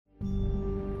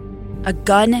a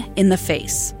gun in the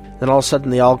face. Then all of a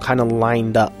sudden, they all kind of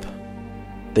lined up.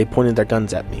 They pointed their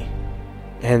guns at me.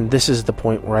 And this is the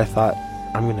point where I thought,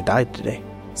 I'm going to die today.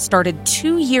 Started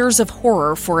 2 years of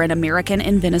horror for an American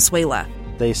in Venezuela.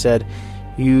 They said,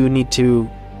 you need to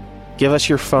give us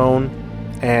your phone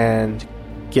and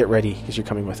get ready because you're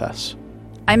coming with us.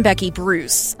 I'm Becky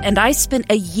Bruce, and I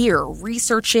spent a year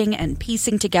researching and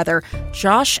piecing together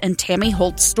Josh and Tammy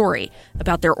Holt's story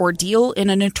about their ordeal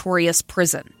in a notorious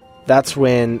prison. That's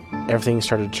when everything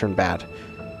started to turn bad.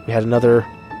 We had another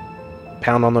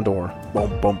pound on the door.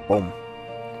 Boom, boom, boom.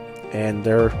 And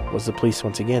there was the police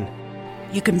once again.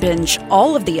 You can binge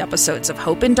all of the episodes of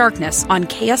Hope in Darkness on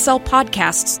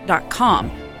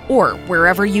KSLpodcasts.com or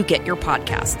wherever you get your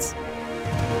podcasts.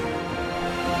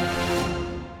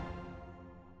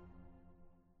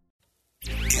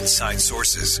 Inside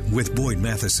Sources with Boyd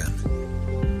Matheson.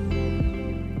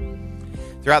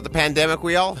 Throughout the pandemic,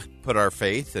 we all put our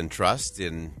faith and trust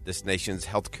in this nation's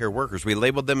healthcare workers. We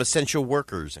labeled them essential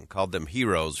workers and called them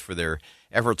heroes for their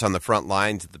efforts on the front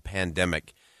lines of the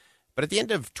pandemic. But at the end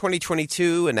of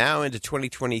 2022 and now into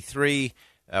 2023,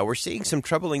 we're seeing some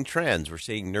troubling trends. We're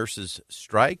seeing nurses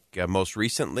strike, most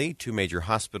recently, 2 major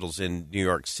hospitals in New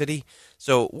York City.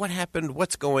 So what happened?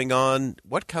 What's going on?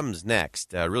 What comes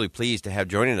next? Really pleased to have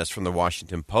joining us from the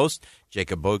Washington Post,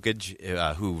 Jacob Bogage,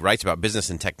 who writes about business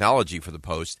and technology for the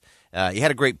Post. He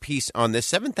had a great piece on this.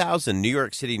 7,000 New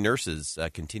York City nurses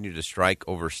continue to strike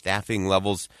over staffing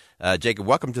levels. Jacob,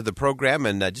 welcome to the program,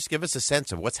 and just give us a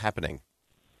sense of what's happening.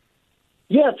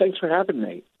 Yeah, thanks for having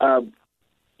me.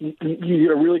 You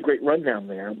did a really great rundown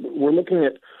there. We're looking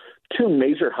at 2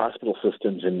 major hospital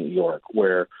systems in New York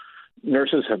where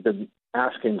nurses have been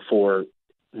asking for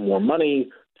more money,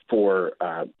 for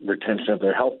retention of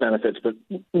their health benefits, but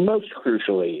most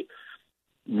crucially,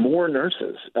 more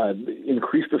nurses,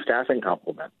 increase the staffing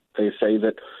complement. They say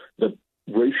that the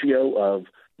ratio of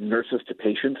nurses to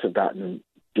patients have gotten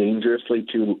dangerously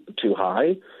too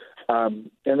high, and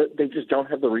that they just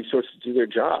don't have the resources to do their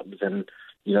jobs. And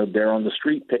they're on the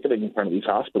street picketing in front of these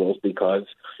hospitals because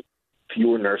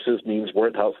fewer nurses means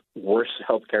worse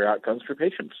healthcare outcomes for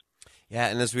patients. Yeah,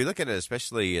 and as we look at it,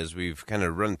 especially as we've kind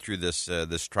of run through this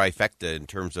trifecta in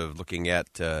terms of looking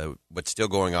at what's still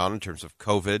going on in terms of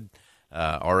COVID,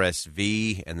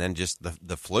 RSV, and then just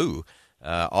the flu,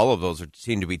 all of those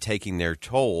seem to be taking their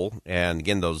toll. And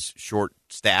again, those short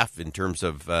staff in terms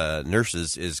of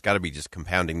nurses is got to be just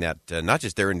compounding that, not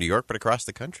just there in New York, but across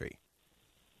the country.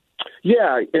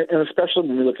 Yeah, and especially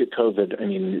when we look at COVID, I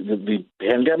mean, the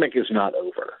pandemic is not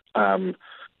over. And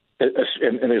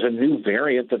there's a new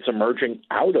variant that's emerging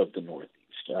out of the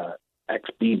Northeast,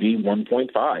 XBB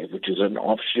 1.5, which is an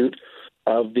offshoot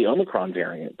of the Omicron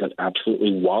variant that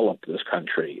absolutely walloped this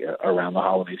country around the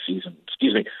holiday season,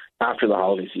 after the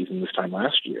holiday season this time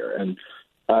last year. And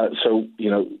so,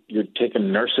 you're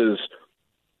taking nurses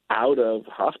out of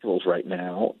hospitals right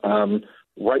now,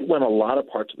 right when a lot of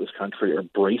parts of this country are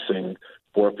bracing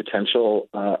for a potential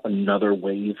another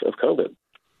wave of COVID.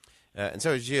 And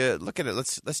so as you look at it,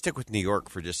 let's stick with New York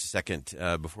for just a second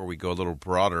before we go a little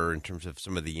broader in terms of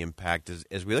some of the impact.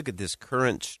 As we look at this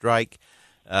current strike,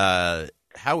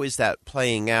 how is that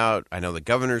playing out? I know the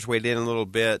governor's weighed in a little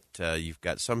bit. You've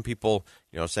got some people,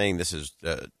 saying this is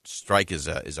strike is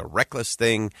a reckless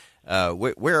thing.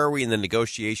 Where are we in the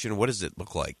negotiation? What does it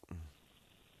look like?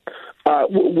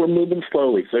 We're moving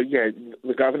slowly. So,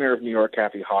 the governor of New York,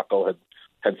 Kathy Hochul,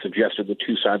 had suggested the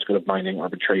 2 sides go to binding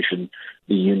arbitration.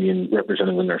 The union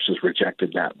representing the nurses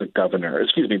rejected that.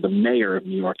 The mayor of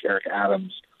New York, Eric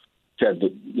Adams, said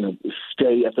that,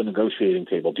 stay at the negotiating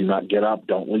table. Do not get up.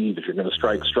 Don't leave. If you're going to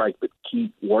strike, but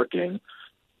keep working.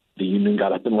 The union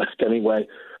got up and left anyway.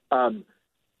 We're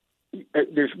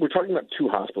talking about 2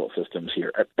 hospital systems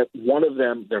here. At one of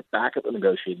them, they're back at the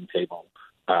negotiating table.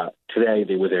 Today,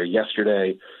 they were there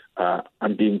yesterday.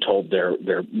 I'm being told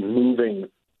they're moving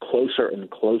closer and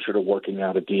closer to working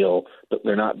out a deal, but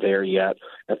they're not there yet.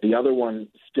 At the other one,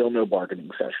 still no bargaining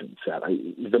session set.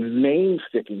 The main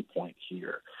sticking point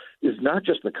here is not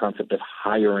just the concept of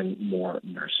hiring more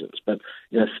nurses, but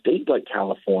in a state like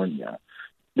California,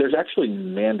 there's actually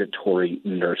mandatory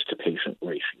nurse-to-patient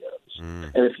ratios.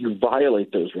 And if you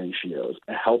violate those ratios,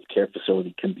 a healthcare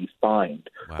facility can be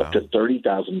fined up to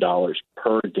 $30,000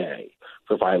 per day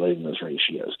for violating those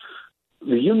ratios.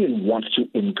 The union wants to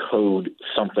encode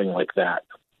something like that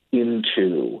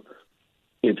into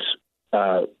its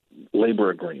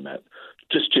labor agreement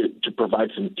just to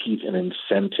provide some teeth and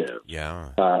incentive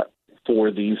for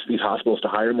these hospitals to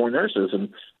hire more nurses. And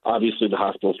obviously the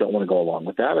hospitals don't want to go along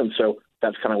with that. And so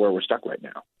that's kind of where we're stuck right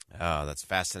now. Oh, that's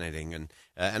fascinating.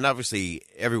 And obviously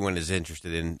everyone is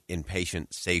interested in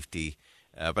patient safety.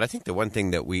 But I think the one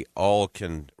thing that we all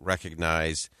can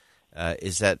recognize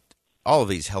is that all of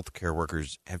these healthcare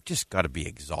workers have just got to be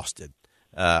exhausted.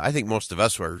 I think most of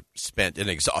us were spent and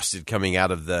exhausted coming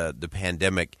out of the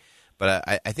pandemic. But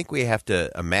I think we have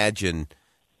to imagine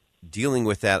dealing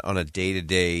with that on a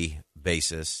day-to-day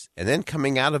basis and then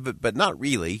coming out of it, but not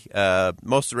really.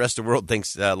 Most of the rest of the world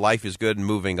thinks life is good and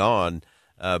moving on.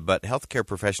 But healthcare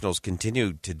professionals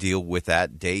continue to deal with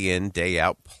that day in, day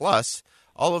out, plus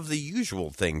all of the usual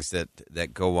things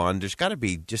that go on. There's got to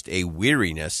be just a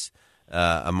weariness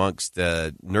amongst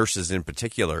nurses in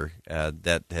particular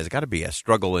that has got to be a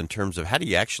struggle in terms of how do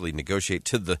you actually negotiate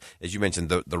to the, as you mentioned,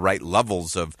 the right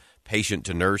levels of patient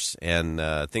to nurse and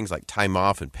things like time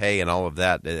off and pay and all of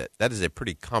that. That is a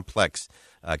pretty complex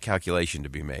calculation to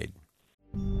be made.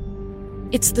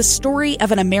 It's the story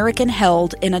of an American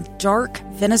held in a dark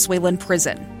Venezuelan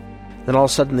prison. Then all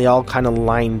of a sudden they all kind of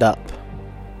lined up.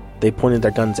 They pointed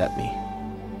their guns at me.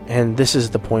 And this is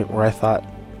the point where I thought,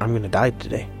 I'm going to die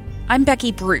today. I'm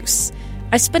Becky Bruce.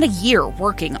 I spent a year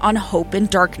working on Hope in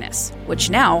Darkness, which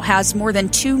now has more than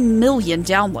 2 million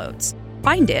downloads.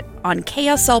 Find it on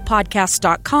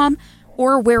kslpodcast.com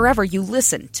or wherever you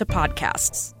listen to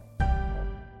podcasts.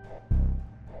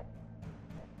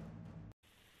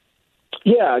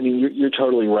 Yeah, I mean, you're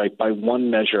totally right. By one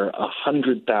measure,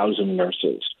 100,000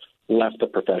 nurses left the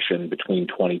profession between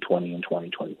 2020 and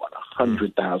 2021.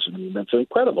 100,000. I mean, that's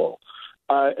incredible.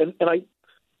 And I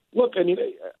look. I mean,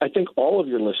 I think all of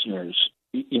your listeners,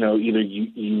 either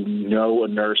you know a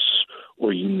nurse,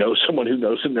 or you know someone who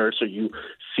knows a nurse, or you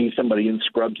see somebody in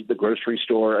scrubs at the grocery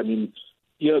store. I mean,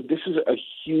 this is a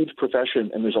huge profession,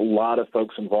 and there's a lot of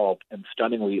folks involved. And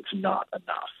stunningly, it's not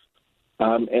enough.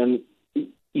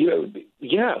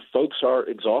 Folks are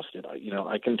exhausted.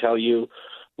 I can tell you,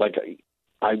 like,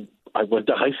 I went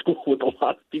to high school with a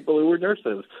lot of people who were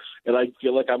nurses, and I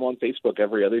feel like I'm on Facebook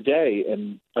every other day,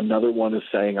 and another one is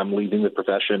saying I'm leaving the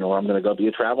profession or I'm going to go be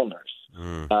a travel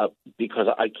nurse because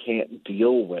I can't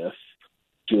deal with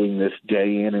doing this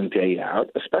day in and day out,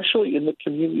 especially in the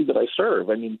community that I serve.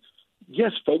 I mean,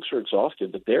 yes, folks are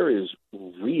exhausted, but there is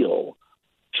real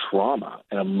trauma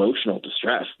and emotional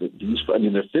distress that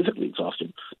they're physically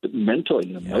exhausted, but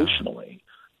mentally and emotionally,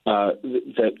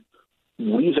 that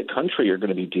we as a country are going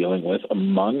to be dealing with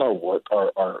among our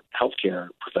healthcare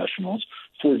professionals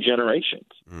for generations.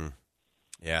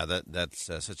 Yeah, that's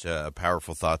such a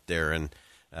powerful thought there. And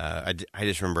I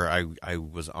just remember I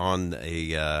was on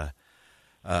a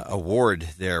ward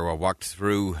there. I walked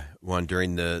through one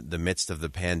during the midst of the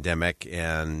pandemic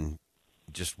and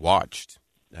just watched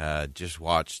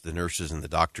the nurses and the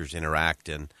doctors interact.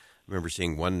 And I remember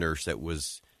seeing one nurse that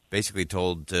was basically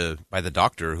told by the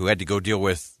doctor, who had to go deal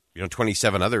with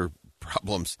 27 other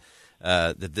problems,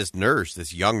 that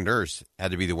this young nurse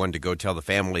had to be the one to go tell the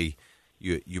family,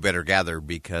 you better gather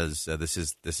because this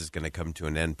is going to come to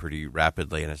an end pretty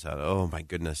rapidly. And I thought, oh my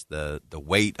goodness, the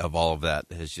weight of all of that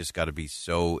has just got to be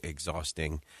so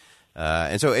exhausting.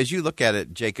 And so as you look at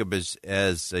it, Jacob, as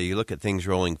you look at things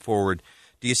rolling forward,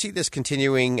 do you see this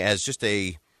continuing as just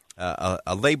a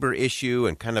labor issue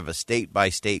and kind of a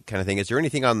state-by-state kind of thing? Is there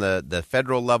anything on the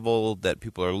federal level that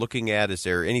people are looking at? Is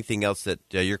there anything else that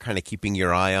you're kind of keeping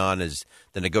your eye on as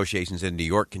the negotiations in New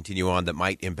York continue on that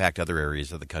might impact other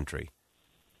areas of the country?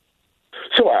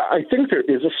 So I think there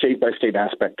is a state-by-state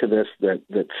aspect to this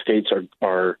that states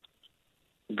are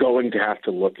going to have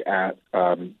to look at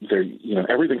their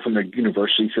everything from their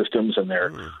university systems and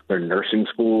their nursing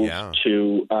schools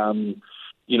to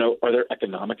are there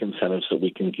economic incentives that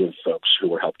we can give folks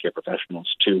who are healthcare professionals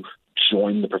to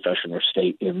join the profession or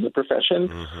stay in the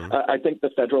profession? I think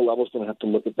the federal level is going to have to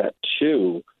look at that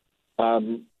too. I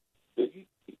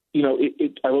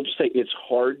will just say it's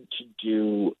hard to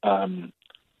do.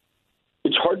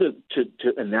 It's hard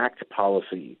to enact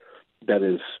policy that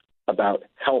is about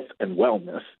health and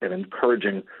wellness and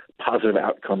encouraging positive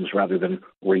outcomes rather than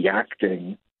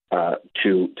reacting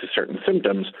to certain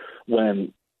symptoms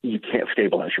when you can't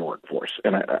stabilize your workforce.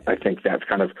 And I think that's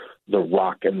kind of the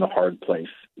rock and the hard place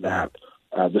that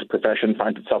this profession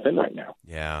finds itself in right now.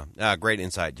 Yeah, great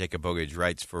insight. Jacob Bogage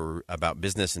writes about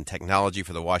business and technology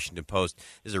for the Washington Post.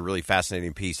 This is a really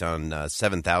fascinating piece on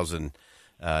 7,000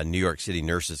 New York City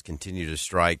nurses continue to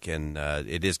strike, and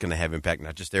it is going to have impact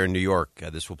not just there in New York.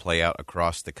 This will play out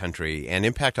across the country and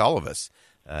impact all of us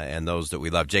and those that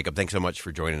we love. Jacob, thanks so much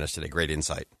for joining us today. Great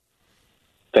insight.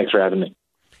 Thanks for having me.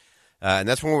 And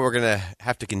that's one we're going to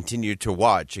have to continue to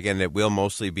watch. Again, it will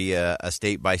mostly be a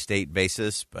state-by-state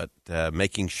basis, but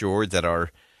making sure that our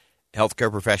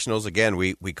healthcare professionals, again,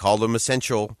 we call them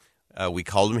essential. We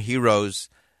call them heroes,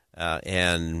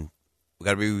 and we've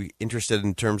got to be interested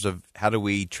in terms of how do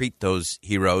we treat those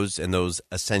heroes and those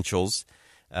essentials.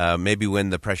 Maybe when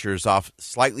the pressure is off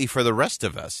slightly for the rest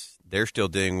of us, they're still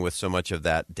dealing with so much of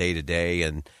that day to day.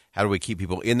 And how do we keep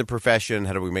people in the profession?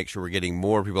 How do we make sure we're getting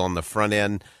more people on the front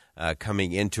end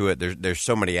coming into it? There's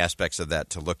so many aspects of that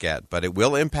to look at, but it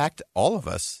will impact all of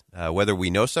us, whether we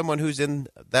know someone who's in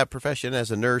that profession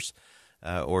as a nurse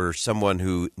or someone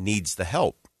who needs the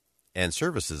help and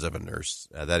services of a nurse.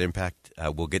 That impact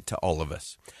will get to all of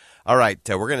us. All right,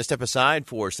 we're going to step aside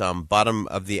for some bottom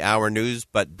of the hour news,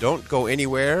 but don't go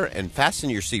anywhere and fasten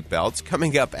your seatbelts.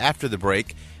 Coming up after the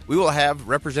break, we will have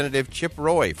Representative Chip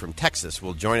Roy from Texas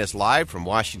will join us live from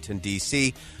Washington,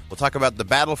 D.C. We'll talk about the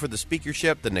battle for the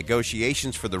speakership, the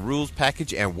negotiations for the rules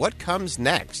package, and what comes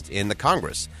next in the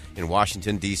Congress in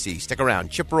Washington, D.C. Stick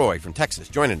around. Chip Roy from Texas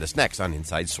joining us next on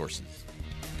Inside Sources.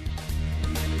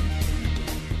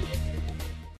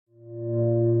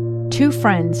 Two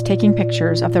friends taking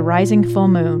pictures of the rising full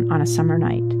moon on a summer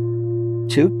night.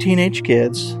 Two teenage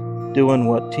kids doing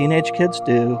what teenage kids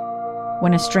do.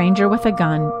 When a stranger with a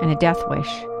gun and a death wish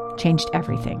changed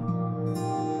everything.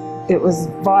 It was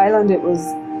violent, it was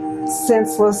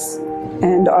senseless,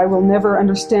 and I will never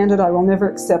understand it, I will never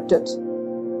accept it.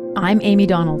 I'm Amy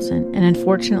Donaldson, and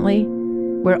unfortunately,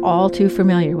 we're all too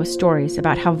familiar with stories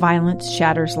about how violence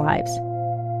shatters lives.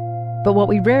 But what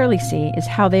we rarely see is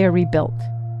how they are rebuilt.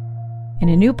 In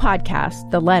a new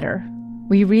podcast, The Letter,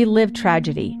 we relive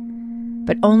tragedy,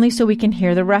 but only so we can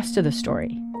hear the rest of the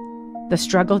story. The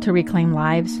struggle to reclaim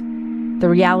lives, the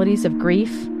realities of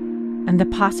grief, and the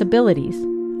possibilities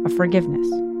of forgiveness.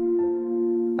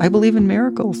 I believe in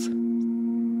miracles.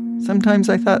 Sometimes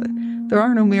I thought, there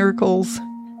are no miracles.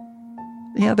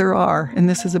 Yeah, there are, and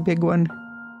this is a big one.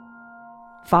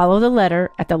 Follow The Letter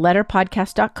at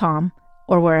theletterpodcast.com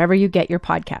or wherever you get your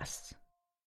podcasts.